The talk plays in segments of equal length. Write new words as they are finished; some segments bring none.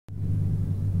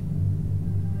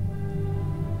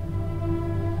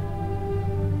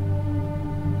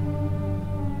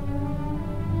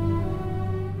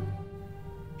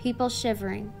people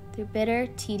shivering through bitter,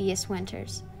 tedious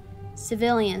winters,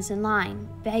 civilians in line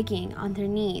begging on their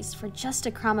knees for just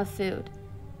a crumb of food,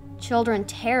 children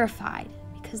terrified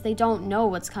because they don't know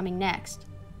what's coming next,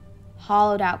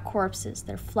 hollowed out corpses,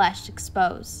 their flesh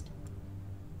exposed.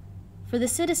 For the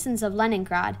citizens of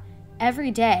Leningrad, every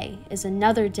day is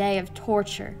another day of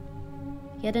torture,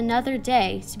 yet another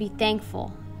day to be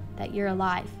thankful that you're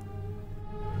alive.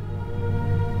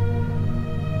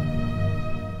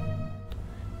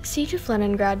 The siege of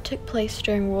Leningrad took place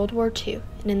during World War II,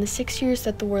 and in the 6 years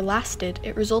that the war lasted,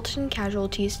 it resulted in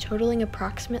casualties totaling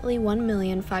approximately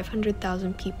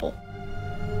 1,500,000 people.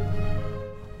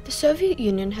 The Soviet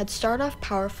Union had started off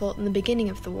powerful in the beginning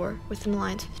of the war with an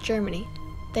alliance with Germany.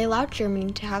 They allowed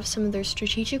Germany to have some of their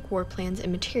strategic war plans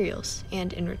and materials,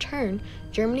 and in return,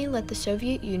 Germany let the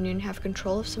Soviet Union have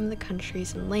control of some of the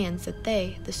countries and lands that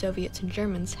they, the Soviets and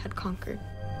Germans, had conquered.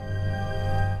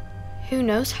 Who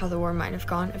knows how the war might have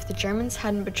gone if the Germans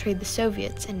hadn't betrayed the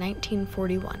Soviets in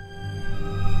 1941.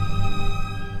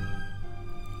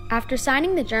 After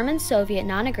signing the German-Soviet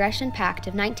Non-Aggression Pact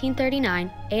of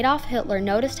 1939, Adolf Hitler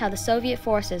noticed how the Soviet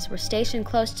forces were stationed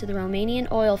close to the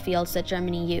Romanian oil fields that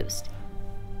Germany used.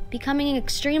 Becoming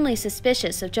extremely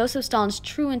suspicious of Joseph Stalin's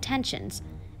true intentions,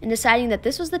 and deciding that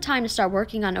this was the time to start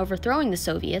working on overthrowing the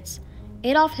Soviets,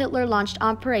 Adolf Hitler launched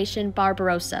Operation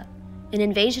Barbarossa, an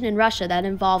invasion in Russia that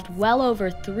involved well over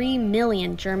 3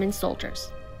 million German soldiers.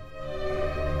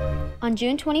 On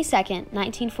June 22,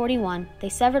 1941, they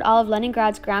severed all of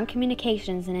Leningrad's ground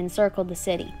communications and encircled the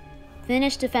city.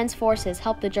 Finnish defense forces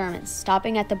helped the Germans,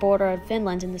 stopping at the border of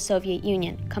Finland and the Soviet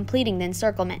Union, completing the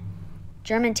encirclement.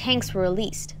 German tanks were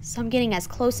released, some getting as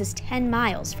close as 10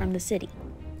 miles from the city.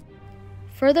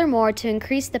 Furthermore, to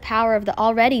increase the power of the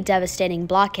already devastating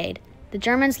blockade, the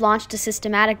Germans launched a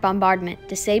systematic bombardment,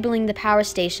 disabling the power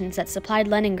stations that supplied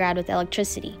Leningrad with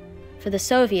electricity. For the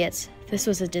Soviets, this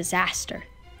was a disaster.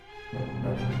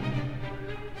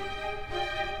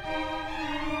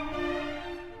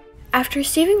 After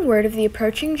receiving word of the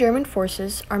approaching German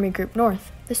forces, Army Group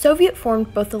North, the Soviet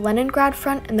formed both the Leningrad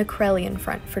Front and the Karelian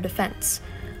Front for defense.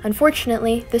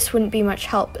 Unfortunately, this wouldn't be much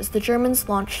help as the Germans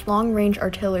launched long-range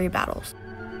artillery battles.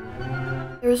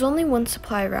 There was only one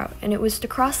supply route, and it was to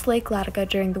cross Lake Ladoga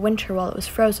during the winter while it was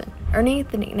frozen, earning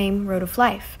the nickname Road of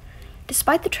Life.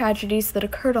 Despite the tragedies that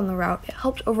occurred on the route, it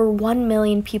helped over 1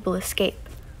 million people escape.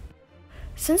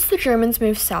 Since the Germans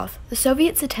moved south, the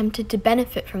Soviets attempted to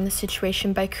benefit from the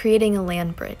situation by creating a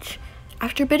land bridge.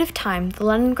 After a bit of time, the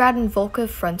Leningrad and Volkhov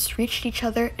fronts reached each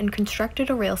other and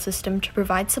constructed a rail system to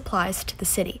provide supplies to the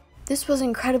city. This was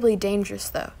incredibly dangerous,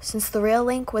 though, since the rail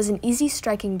link was an easy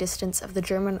striking distance of the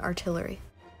German artillery.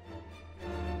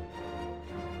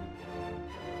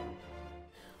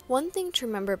 One thing to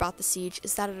remember about the siege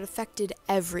is that it affected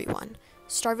everyone.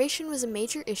 Starvation was a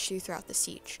major issue throughout the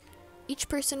siege. Each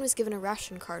person was given a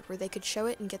ration card where they could show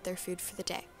it and get their food for the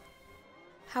day.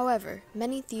 However,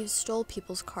 many thieves stole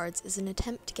people's cards as an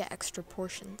attempt to get extra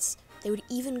portions. They would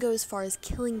even go as far as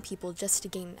killing people just to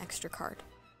gain an extra card.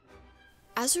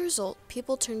 As a result,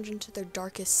 people turned into their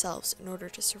darkest selves in order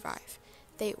to survive.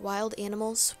 They ate wild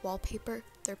animals, wallpaper,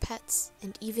 their pets,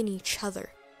 and even each other.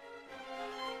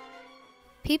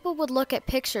 People would look at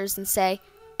pictures and say,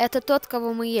 "Это тот,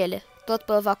 кого мы ели, тот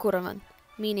был эвакуирован,"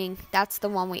 meaning, that's the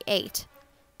one we ate.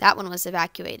 That one was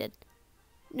evacuated.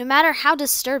 No matter how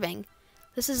disturbing,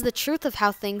 this is the truth of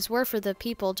how things were for the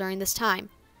people during this time.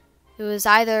 It was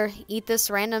either eat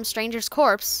this random stranger's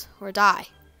corpse or die.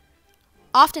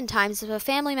 Oftentimes, if a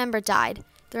family member died,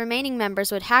 the remaining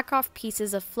members would hack off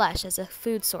pieces of flesh as a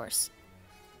food source.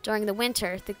 During the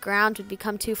winter, the ground would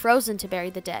become too frozen to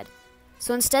bury the dead,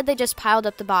 so instead they just piled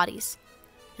up the bodies.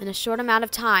 In a short amount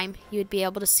of time, you would be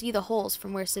able to see the holes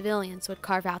from where civilians would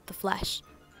carve out the flesh.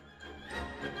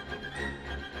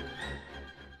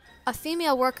 A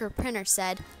female worker printer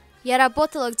said, "Я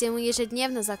работала, где мы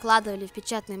ежедневно закладывали в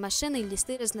печатные машины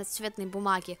листы разноцветной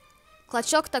бумаги.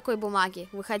 Клочок такой бумаги,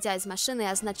 выходя из машины,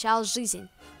 означал жизнь.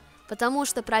 Потому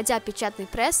что, пройдя печатный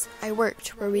пресс, I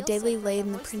worked where we daily laid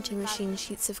in the printing machine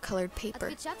sheets of colored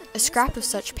paper. A scrap of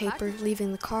such paper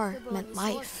leaving the car meant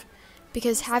life.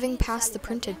 Because having passed the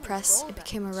printed press, it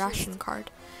became a ration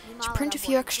card. To print a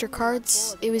few extra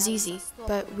cards, it was easy,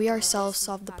 but we ourselves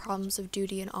solved the problems of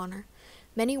duty and honor.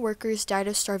 Many workers died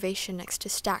of starvation next to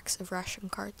stacks of ration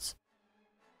cards."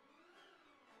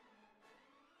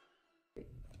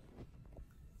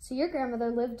 So your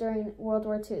grandmother lived during World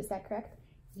War II, is that correct?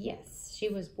 Yes, she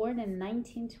was born in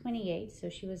 1928, so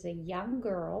she was a young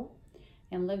girl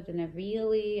and lived in a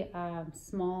really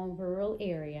small rural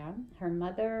area. Her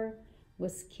mother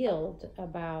was killed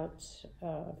about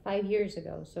 5 years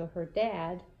ago, so her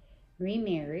dad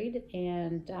remarried,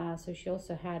 and so she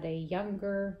also had a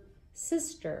younger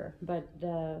sister, but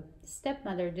the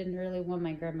stepmother didn't really want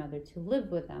my grandmother to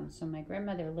live with them, so my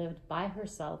grandmother lived by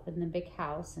herself in the big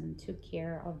house and took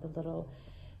care of the little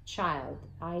child.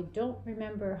 I don't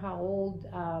remember how old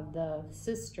the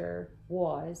sister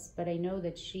was, but I know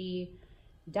that she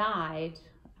died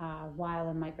while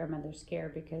in my grandmother's care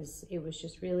because it was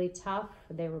just really tough.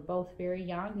 They were both very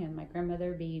young, and my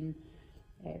grandmother being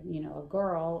a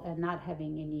girl and not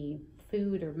having any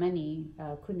food or money,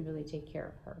 couldn't really take care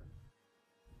of her.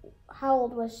 How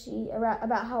old was she,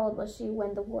 about how old was she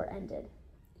when the war ended?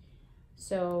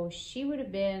 So she would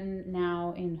have been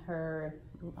now in her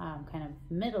kind of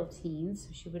middle teens.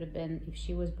 She would have been, if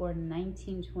she was born in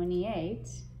 1928,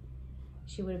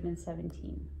 she would have been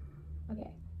 17.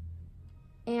 Okay.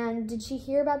 And did she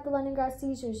hear about the Leningrad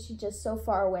siege, or was she just so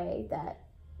far away that,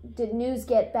 did news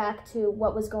get back to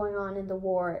what was going on in the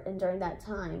war and during that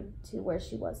time to where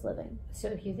she was living? So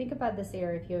if you think about this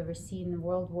era, if you've ever seen the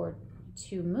World War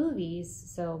II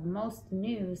movies, so most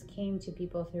news came to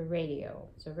people through radio.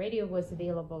 So radio was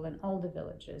available in all the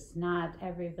villages. Not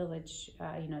every village,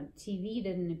 TV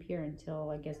didn't appear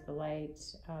until, I guess, the late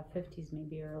 50s,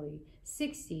 maybe early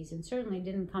 60s, and certainly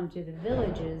didn't come to the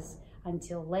villages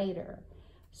until later.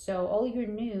 So all your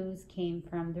news came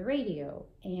from the radio,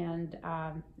 and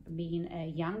being a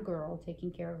young girl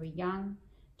taking care of a young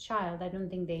child, I don't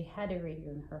think they had a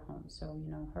radio in her home. So,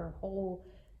 her whole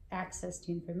access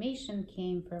to information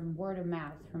came from word of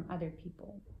mouth from other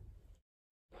people.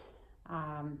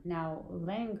 Now,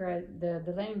 Leningrad,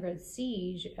 the Leningrad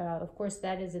siege, of course,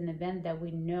 that is an event that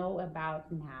we know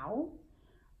about now.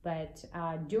 But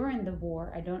during the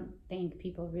war, I don't think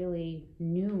people really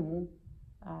knew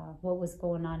what was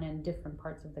going on in different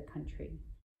parts of the country.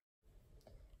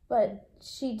 But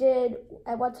she did,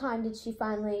 at what time did she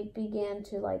finally begin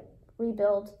to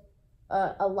rebuild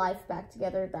a life back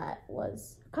together that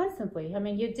was? Constantly. I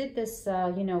mean, you did this,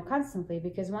 constantly,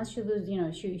 because once you lose,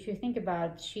 if you think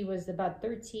about, she was about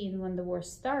 13 when the war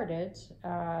started.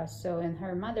 And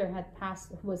her mother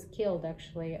was killed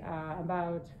actually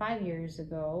about 5 years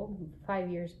ago, 5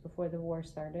 years before the war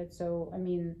started. So, I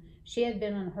mean, she had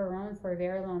been on her own for a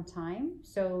very long time.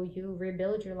 So you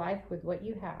rebuild your life with what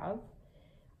you have.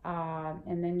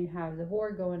 And then you have the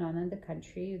war going on in the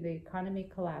country, the economy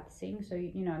collapsing. So,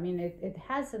 it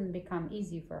hasn't become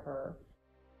easy for her.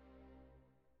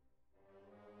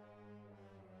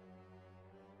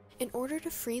 In order to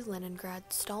free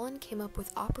Leningrad, Stalin came up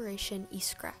with Operation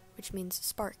Iskra, which means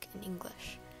spark in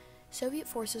English. Soviet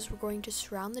forces were going to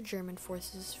surround the German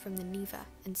forces from the Neva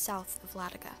and south of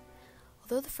Ladoga.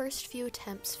 Although the first few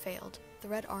attempts failed, the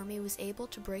Red Army was able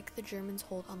to break the Germans'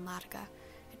 hold on Ladoga.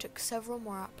 It took several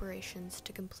more operations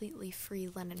to completely free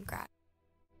Leningrad.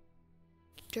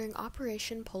 During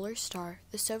Operation Polar Star,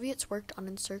 the Soviets worked on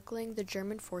encircling the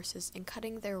German forces and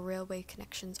cutting their railway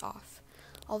connections off.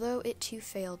 Although it too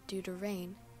failed due to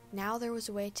rain, now there was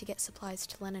a way to get supplies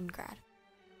to Leningrad.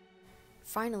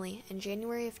 Finally, in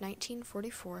January of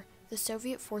 1944, the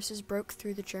Soviet forces broke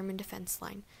through the German defense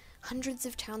line. Hundreds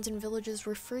of towns and villages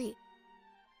were free.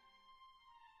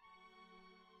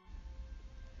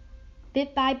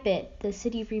 Bit by bit, the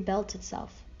city rebuilt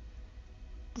itself.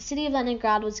 The city of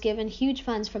Leningrad was given huge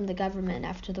funds from the government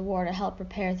after the war to help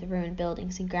repair the ruined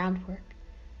buildings and groundwork.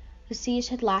 The siege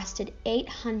had lasted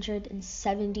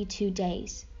 872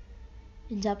 days,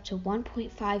 and up to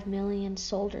 1.5 million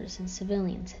soldiers and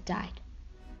civilians had died.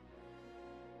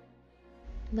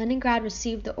 Leningrad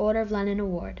received the Order of Lenin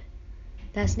Award,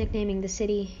 thus nicknaming the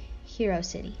city Hero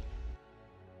City.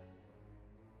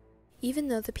 Even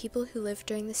though the people who lived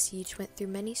during the siege went through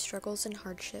many struggles and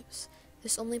hardships,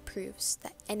 this only proves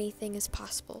that anything is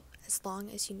possible as long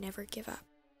as you never give up.